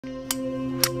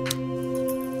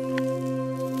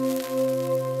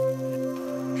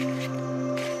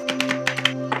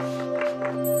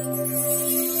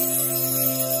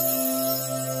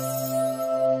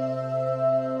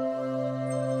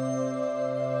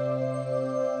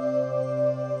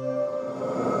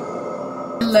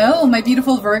Hello, my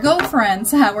beautiful Virgo friends.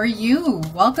 How are you?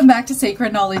 Welcome back to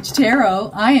Sacred Knowledge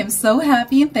Tarot. I am so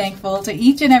happy and thankful to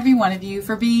each and every one of you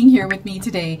for being here with me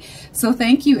today. So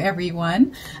thank you,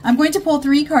 everyone. I'm going to pull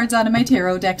 3 cards out of my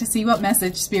tarot deck to see what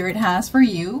message Spirit has for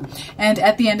you. And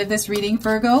at the end of this reading,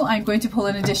 Virgo, I'm going to pull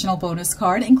an additional bonus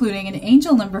card, including an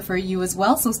angel number for you as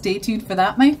well. So stay tuned for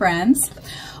that, my friends.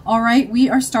 All right, we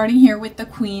are starting here with the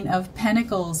Queen of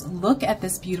Pentacles. Look at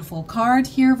this beautiful card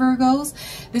here, Virgos.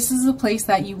 This is the place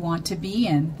that you want to be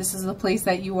in. This is the place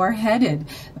that you are headed.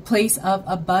 A place of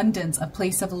abundance, a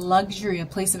place of luxury, a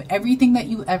place of everything that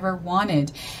you ever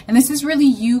wanted. And this is really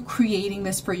you creating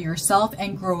this for yourself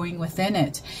and growing within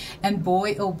it. And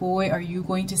boy, oh boy, are you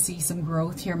going to see some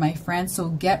growth here, my friends. So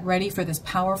get ready for this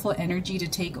powerful energy to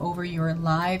take over your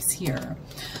lives here.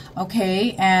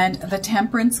 Okay, and the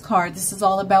Temperance card, this is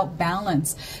all about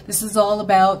balance. This is all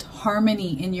about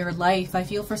harmony in your life. I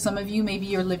feel for some of you, maybe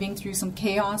you're living through some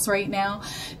chaos right now.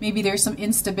 Maybe there's some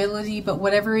instability, but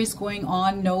whatever is going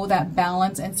on, know that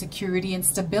balance and security and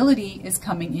stability is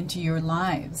coming into your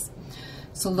lives.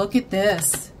 So look at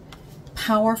this.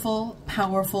 Powerful,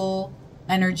 powerful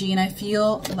energy. And I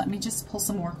feel, let me just pull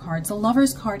some more cards. The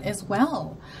Lover's card as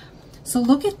well. So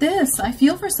look at this. I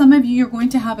feel for some of you, you're going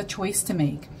to have a choice to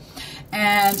make.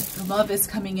 And love is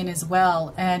coming in as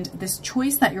well. And this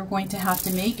choice that you're going to have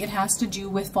to make, it has to do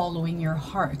with following your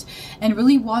heart and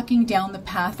really walking down the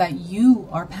path that you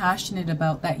are passionate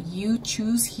about, that you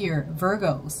choose here,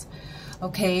 Virgos.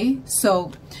 Okay,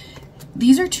 so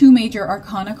these are 2 major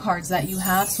arcana cards that you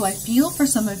have. So I feel for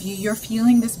some of you, you're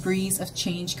feeling this breeze of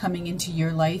change coming into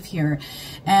your life here.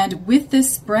 And with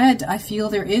this spread, I feel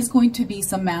there is going to be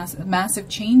some massive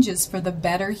changes for the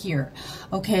better here.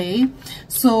 Okay,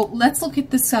 so let's look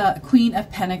at this Queen of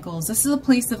Pentacles. This is a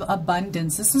place of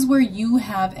abundance. This is where you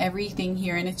have everything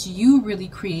here, and it's you really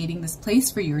creating this place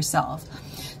for yourself.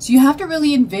 So you have to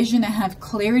really envision and have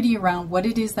clarity around what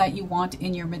it is that you want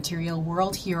in your material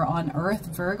world here on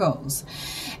Earth, Virgos.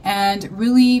 And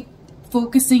really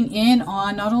focusing in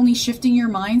on not only shifting your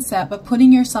mindset, but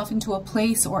putting yourself into a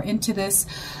place or into this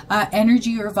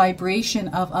energy or vibration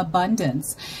of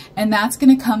abundance. And that's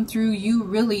going to come through you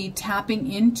really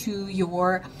tapping into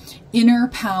your inner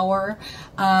power,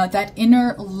 that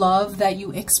inner love that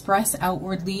you express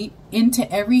outwardly into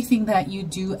everything that you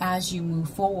do as you move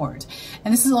forward.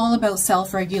 And this is all about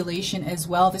self-regulation as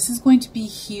well. This is going to be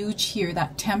huge here,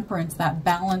 that temperance, that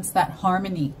balance, that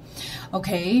harmony.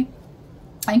 Okay,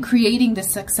 and creating this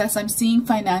success. I'm seeing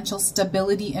financial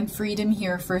stability and freedom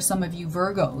here for some of you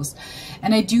Virgos.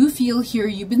 And I do feel here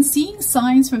you've been seeing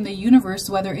signs from the universe,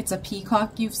 whether it's a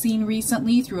peacock you've seen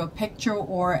recently through a picture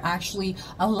or actually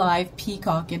a live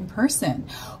peacock in person,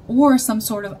 or some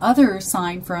sort of other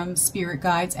sign from spirit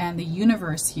guides and the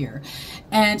universe here.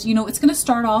 And you know, it's going to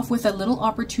start off with a little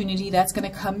opportunity that's going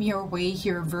to come your way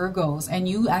here, Virgos, and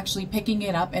you actually picking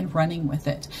it up and running with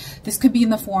it. This could be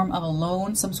in the form of a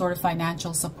loan, some sort of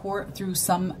financial support through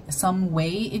some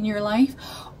way in your life,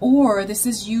 or this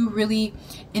is you really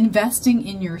investing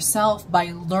in yourself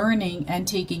by learning and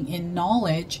taking in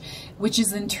knowledge, which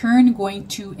is in turn going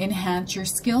to enhance your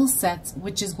skill sets,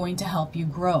 which is going to help you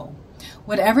grow.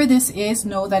 Whatever this is,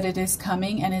 know that it is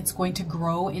coming and it's going to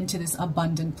grow into this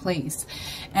abundant place.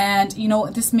 And you know,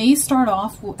 this may start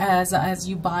off as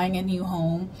you buying a new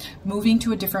home, moving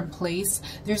to a different place.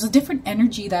 There's a different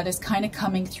energy that is kind of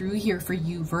coming through here for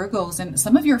you Virgos, and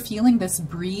some of you are feeling this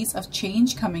breeze of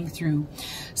change coming through.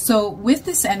 So with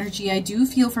this energy, I do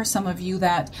feel for some of you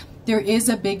that there is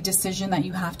a big decision that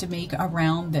you have to make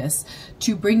around this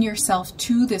to bring yourself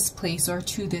to this place or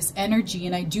to this energy.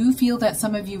 And I do feel that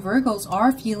some of you Virgos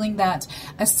are feeling that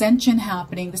ascension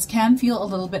happening. This can feel a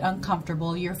little bit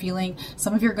uncomfortable. You're feeling,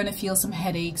 some of you are going to feel some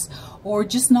headaches or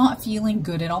just not feeling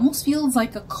good. It almost feels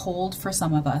like a cold for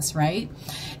some of us, right?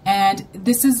 And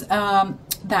this is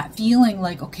that feeling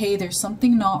like, okay, there's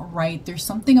something not right. There's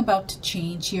something about to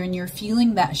change here, and you're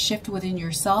feeling that shift within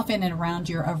yourself and around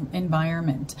your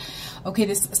environment. Okay,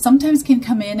 this sometimes can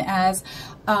come in as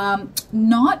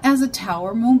not as a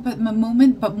tower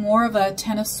moment, but more of a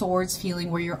Ten of Swords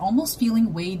feeling, where you're almost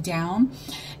feeling weighed down,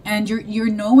 and you're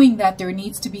knowing that there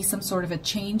needs to be some sort of a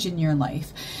change in your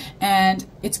life. And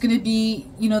it's going to be,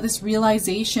 you know, this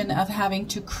realization of having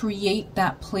to create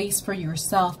that place for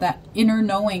yourself, that inner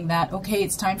knowing that, okay,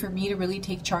 it's time for me to really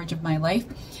take charge of my life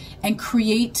and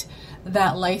create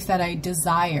that life that I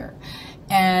desire.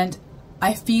 And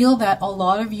I feel that a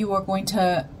lot of you are going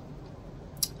to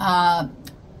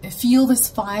feel this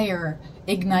fire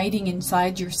igniting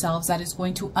inside yourselves that is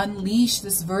going to unleash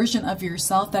this version of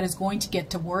yourself that is going to get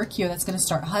to work here, that's going to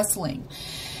start hustling.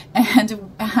 And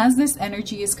And as this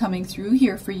energy is coming through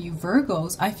here for you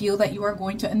Virgos, I feel that you are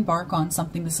going to embark on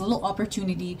something, this little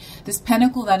opportunity, this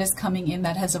pentacle that is coming in,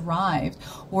 that has arrived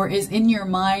or is in your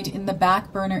mind, in the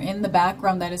back burner, in the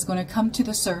background, that is going to come to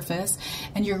the surface,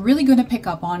 and you're really going to pick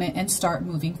up on it and start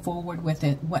moving forward with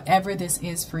it, whatever this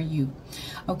is for you.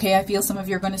 Okay, I feel some of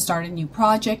you are going to start a new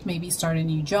project, maybe start a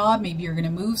new job, maybe you're going to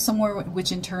move somewhere,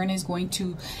 which in turn is going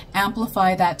to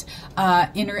amplify that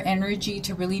inner energy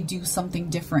to really do something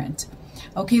different.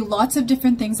 Okay, lots of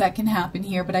different things that can happen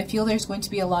here, but I feel there's going to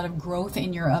be a lot of growth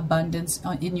in your abundance,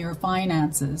 in your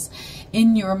finances,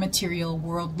 in your material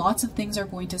world. Lots of things are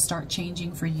going to start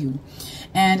changing for you.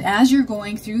 And as you're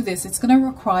going through this, it's going to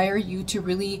require you to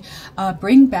really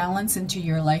bring balance into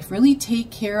your life, really take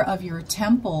care of your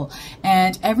temple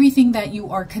and everything that you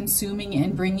are consuming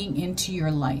and bringing into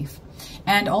your life.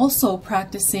 And also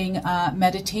practicing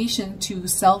meditation to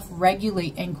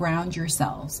self-regulate and ground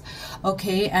yourselves.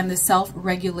 Okay, and the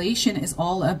self-regulation is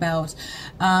all about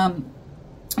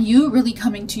you really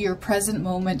coming to your present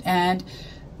moment and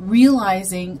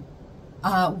realizing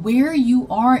where you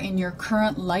are in your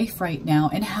current life right now,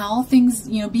 and how things,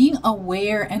 you know, being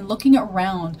aware and looking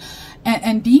around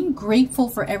and being grateful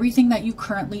for everything that you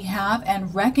currently have,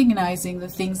 and recognizing the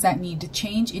things that need to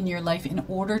change in your life in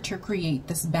order to create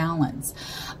this balance.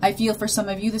 I feel for some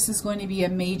of you, this is going to be a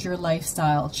major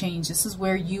lifestyle change. This is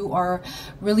where you are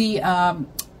really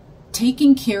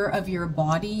taking care of your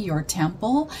body, your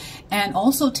temple, and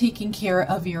also taking care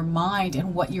of your mind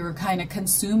and what you're kind of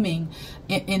consuming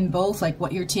in both, like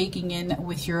what you're taking in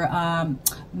with your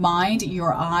mind,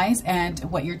 your eyes, and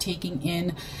what you're taking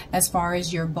in as far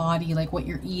as your body, like what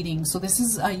you're eating. So this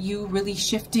is you really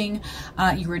shifting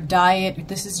your diet.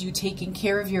 This is you taking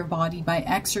care of your body by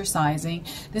exercising.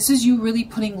 This is you really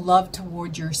putting love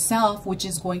toward yourself, which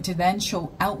is going to then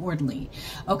show outwardly.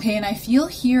 Okay, and I feel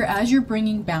here as you're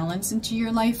bringing balance into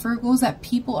your life, Virgos, that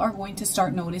people are going to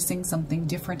start noticing something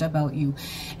different about you.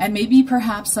 And maybe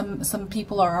perhaps some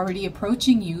people are already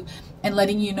approaching you and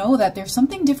letting you know that there's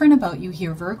something different about you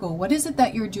here, Virgo. What is it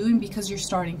that you're doing, because you're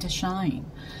starting to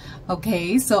shine?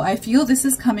 Okay, so I feel this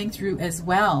is coming through as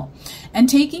well. And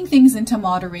taking things into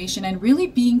moderation and really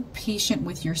being patient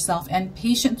with yourself and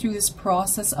patient through this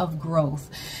process of growth,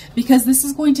 because this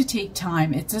is going to take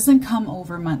time. It doesn't come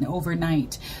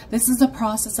overnight. This is a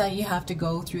process that you have to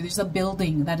go through. There's a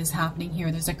building that is happening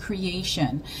here. There's a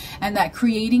creation, and that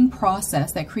creation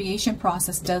process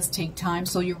does take time.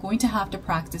 So you're going to have to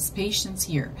practice patience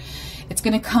here. It's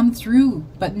going to come through,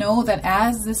 but know that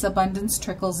as this abundance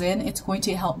trickles in, it's going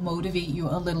to help motivate you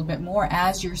a little bit more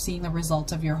as you're seeing the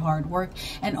result of your hard work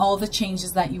and all the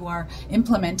changes that you are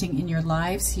implementing in your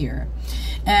lives here.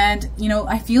 And, you know,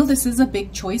 I feel this is a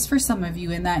big choice for some of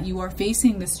you, in that you are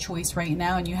facing this choice right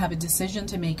now and you have a decision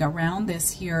to make around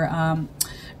this here,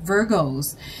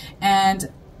 Virgos. And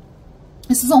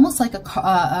this is almost like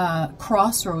a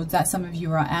crossroads that some of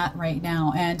you are at right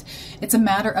now. And it's a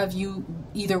matter of you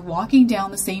either walking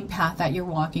down the same path that you're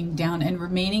walking down and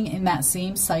remaining in that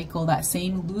same cycle, that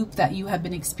same loop that you have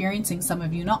been experiencing, some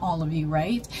of you, not all of you,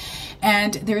 right?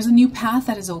 And there's a new path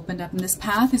that has opened up, and this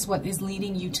path is what is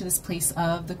leading you to this place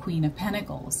of the Queen of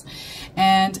Pentacles.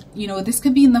 And, you know, this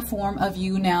could be in the form of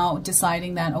you now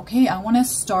deciding that, okay, I want to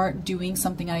start doing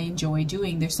something I enjoy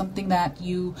doing. There's something that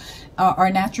you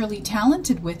are naturally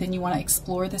talented with, and you want to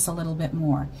explore this a little bit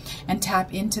more and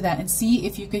tap into that and see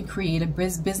if you can create a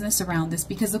business around this.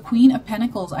 Because the Queen of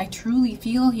Pentacles, I truly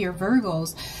feel here,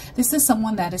 Virgos, this is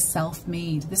someone that is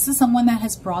self-made. This is someone that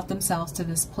has brought themselves to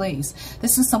this place.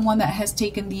 This is someone that has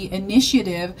taken the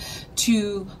initiative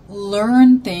to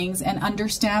learn things and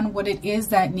understand what it is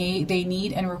that they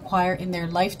need and require in their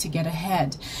life to get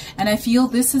ahead. And I feel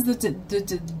this is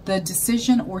the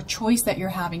decision or choice that you're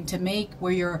having to make,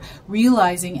 where you're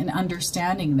realizing and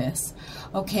understanding this.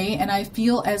 Okay, and I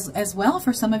feel as well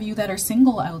for some of you that are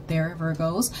single out there,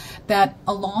 Virgos, that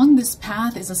along this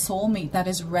path is a soulmate that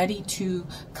is ready to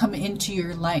come into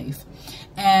your life.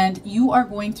 And you are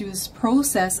going through this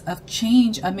process of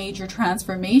change, a major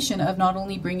transformation of not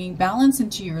only bringing balance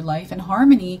into your life and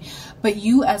harmony, but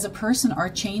you as a person are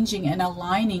changing and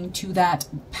aligning to that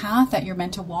path that you're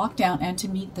meant to walk down and to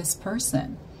meet this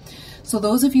person. So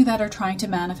those of you that are trying to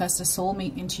manifest a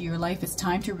soulmate into your life, it's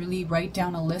time to really write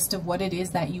down a list of what it is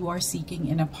that you are seeking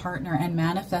in a partner and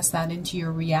manifest that into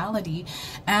your reality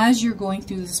as you're going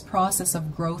through this process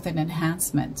of growth and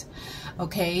enhancement.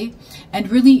 Okay?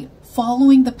 And really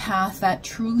following the path that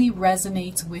truly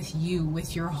resonates with you,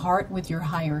 with your heart, with your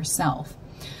higher self.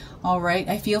 All right.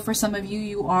 I feel for some of you,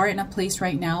 you are in a place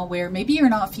right now where maybe you're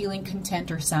not feeling content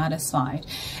or satisfied.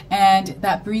 And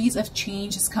that breeze of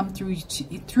change has come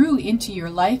through into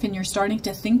your life, and you're starting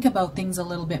to think about things a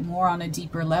little bit more on a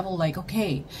deeper level. Like,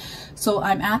 okay, so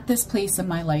I'm at this place in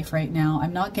my life right now.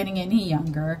 I'm not getting any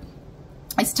younger.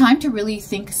 It's time to really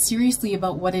think seriously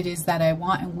about what it is that I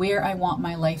want and where I want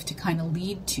my life to kind of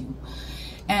lead to.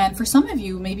 And for some of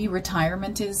you, maybe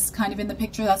retirement is kind of in the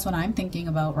picture. That's what I'm thinking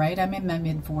about, right? I'm in my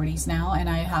mid-40s now, and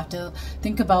I have to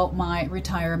think about my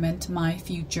retirement, my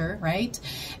future, right?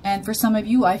 And for some of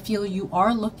you, I feel you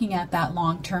are looking at that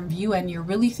long-term view, and you're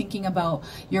really thinking about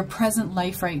your present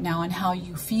life right now and how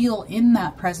you feel in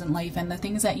that present life and the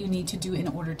things that you need to do in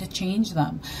order to change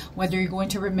them, whether you're going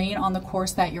to remain on the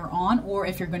course that you're on or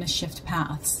if you're going to shift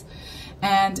paths.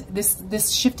 And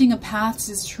this shifting of paths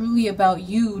is truly about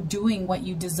you doing what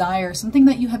you desire, something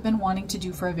that you have been wanting to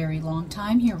do for a very long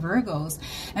time here, Virgos.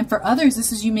 And for others,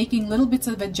 this is you making little bits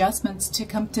of adjustments to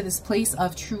come to this place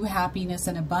of true happiness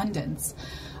and abundance.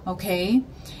 Okay?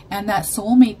 And that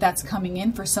soulmate that's coming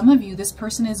in, for some of you, this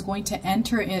person is going to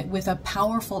enter it with a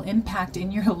powerful impact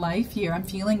in your life here. I'm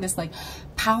feeling this like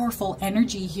powerful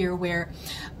energy here where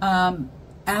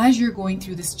as you're going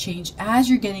through this change, as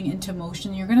you're getting into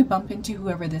motion, you're going to bump into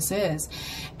whoever this is.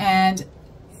 And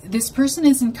this person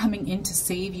isn't coming in to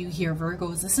save you here,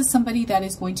 Virgos. This is somebody that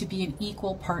is going to be an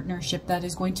equal partnership, that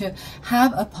is going to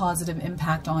have a positive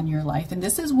impact on your life. And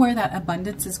this is where that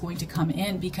abundance is going to come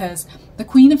in, because the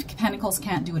Queen of Pentacles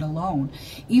can't do it alone.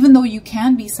 Even though you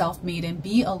can be self-made and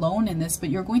be alone in this,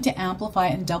 but you're going to amplify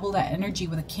and double that energy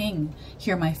with a king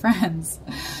here, my friends.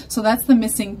 So that's the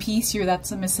missing piece here.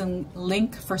 That's the missing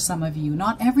link for some of you.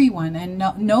 Not everyone. And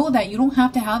know that you don't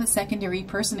have to have a secondary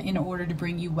person in order to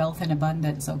bring you wealth and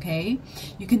abundance. Okay,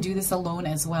 you can do this alone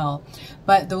as well.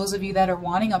 But those of you that are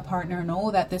wanting a partner,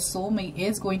 know that this soulmate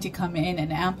is going to come in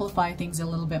and amplify things a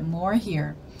little bit more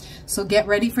here. So get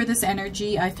ready for this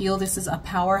energy. I feel this is a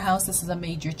powerhouse. This is a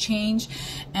major change,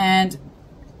 and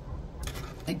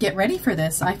get ready for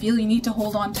this. I feel you need to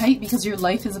hold on tight because your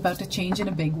life is about to change in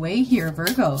a big way here,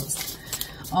 Virgos.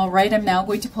 All right, I'm now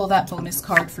going to pull that bonus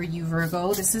card for you,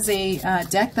 Virgo. This is a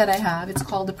deck that I have. It's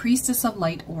called the Priestess of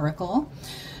Light Oracle.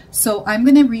 So I'm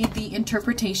going to read the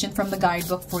interpretation from the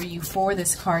guidebook for you for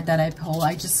this card that I pull.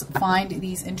 I just find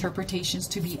these interpretations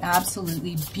to be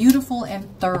absolutely beautiful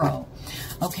and thorough.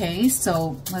 Okay,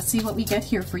 so let's see what we get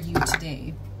here for you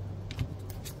today.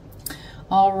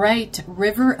 All right,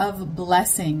 River of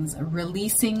Blessings,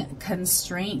 releasing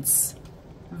constraints.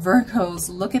 Virgos,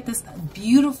 look at this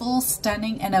beautiful,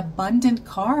 stunning, and abundant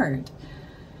card.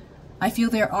 I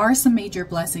feel there are some major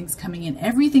blessings coming in.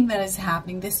 Everything that is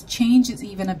happening, this change is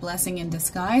even a blessing in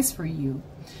disguise for you.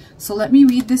 So let me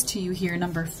read this to you here,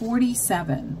 number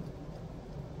 47.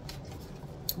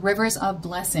 Rivers of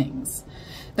Blessings.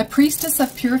 The Priestess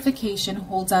of Purification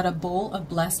holds out a bowl of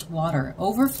blessed water,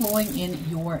 overflowing in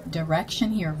your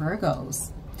direction here,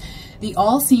 Virgos. The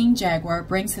all-seeing Jaguar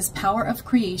brings his power of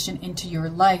creation into your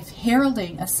life,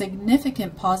 heralding a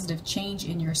significant positive change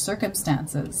in your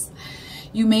circumstances.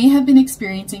 You may have been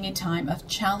experiencing a time of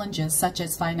challenges such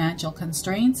as financial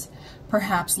constraints,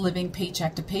 perhaps living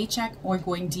paycheck to paycheck, or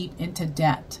going deep into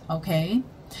debt, okay?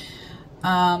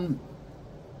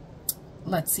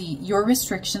 Let's see. Your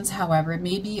restrictions, however,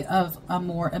 may be of a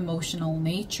more emotional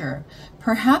nature.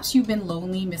 Perhaps you've been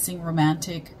lonely, missing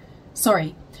romantic,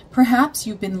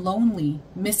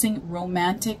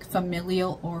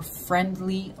 familial, or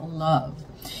friendly love.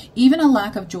 Even a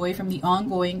lack of joy from the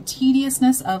ongoing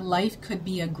tediousness of life could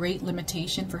be a great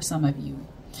limitation for some of you.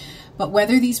 But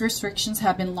whether these restrictions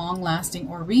have been long-lasting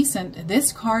or recent,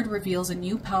 this card reveals a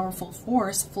new powerful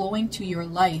force flowing to your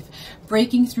life,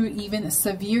 breaking through even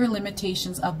severe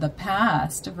limitations of the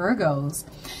past, Virgos.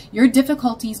 Your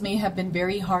difficulties may have been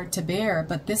very hard to bear,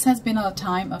 but this has been a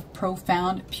time of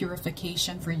profound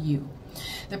purification for you.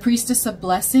 The Priestess of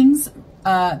Blessings,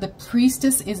 the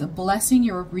Priestess is blessing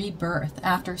your rebirth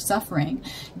after suffering,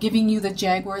 giving you the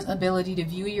Jaguar's ability to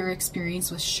view your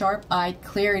experience with sharp-eyed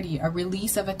clarity, a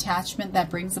release of attachment that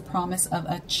brings the promise of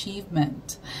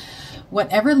achievement.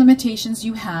 Whatever limitations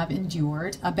you have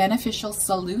endured, a beneficial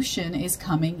solution is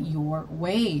coming your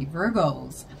way,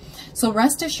 Virgos. So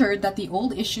rest assured that the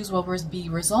old issues will be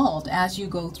resolved as you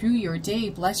go through your day.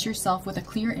 Bless yourself with a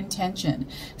clear intention.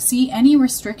 See any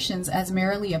restrictions as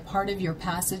merely a part of your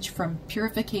passage from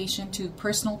purification to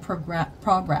personal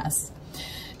progress.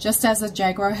 Just as a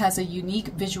jaguar has a unique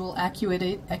visual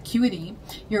acuity,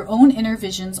 your own inner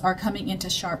visions are coming into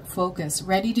sharp focus,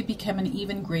 ready to become an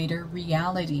even greater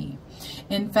reality.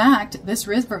 In fact, this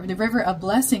river, the river of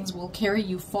blessings, will carry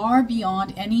you far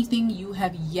beyond anything you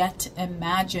have yet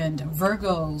imagined,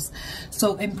 Virgos.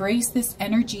 So embrace this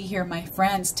energy here, my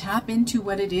friends. Tap into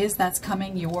what it is that's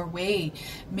coming your way.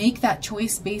 Make that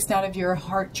choice based out of your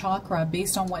heart chakra,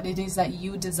 based on what it is that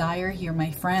you desire here, my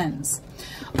friends.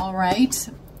 All right.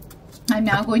 I'm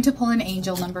now going to pull an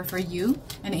angel number for you,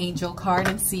 an angel card,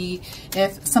 and see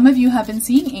if some of you have been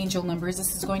seeing angel numbers.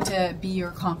 This is going to be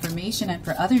your confirmation, and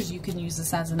for others, you can use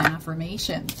this as an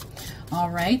affirmation. All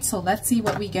right, so let's see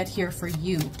what we get here for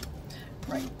you.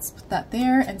 Right, let's put that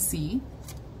there and see.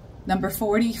 Number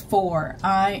 44,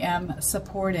 I am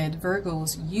supported.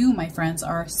 Virgos, you, my friends,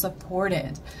 are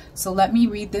supported. So let me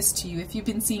read this to you. If you've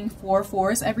been seeing 4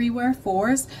 4s everywhere,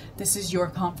 4s, this is your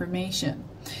confirmation.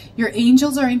 Your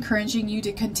angels are encouraging you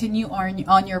to continue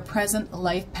on your present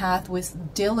life path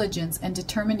with diligence and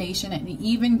determination, and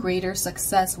even greater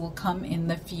success will come in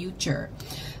the future.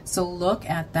 So look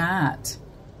at that.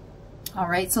 All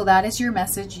right, so that is your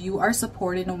message. You are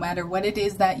supported no matter what it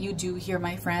is that you do here,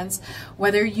 my friends.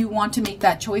 Whether you want to make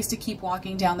that choice to keep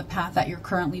walking down the path that you're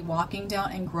currently walking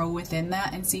down and grow within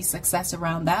that and see success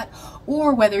around that,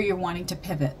 or whether you're wanting to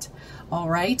pivot. All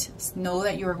right, know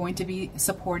that you are going to be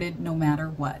supported no matter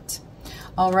what.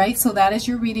 All right, so that is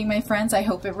your reading, my friends. I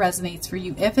hope it resonates for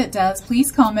you. If it does,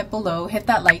 please comment below, hit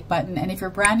that like button, and if you're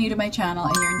brand new to my channel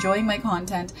and you're enjoying my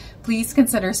content, please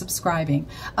consider subscribing.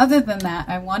 Other than that,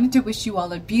 I wanted to wish you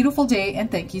all a beautiful day, and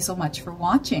thank you so much for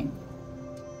watching.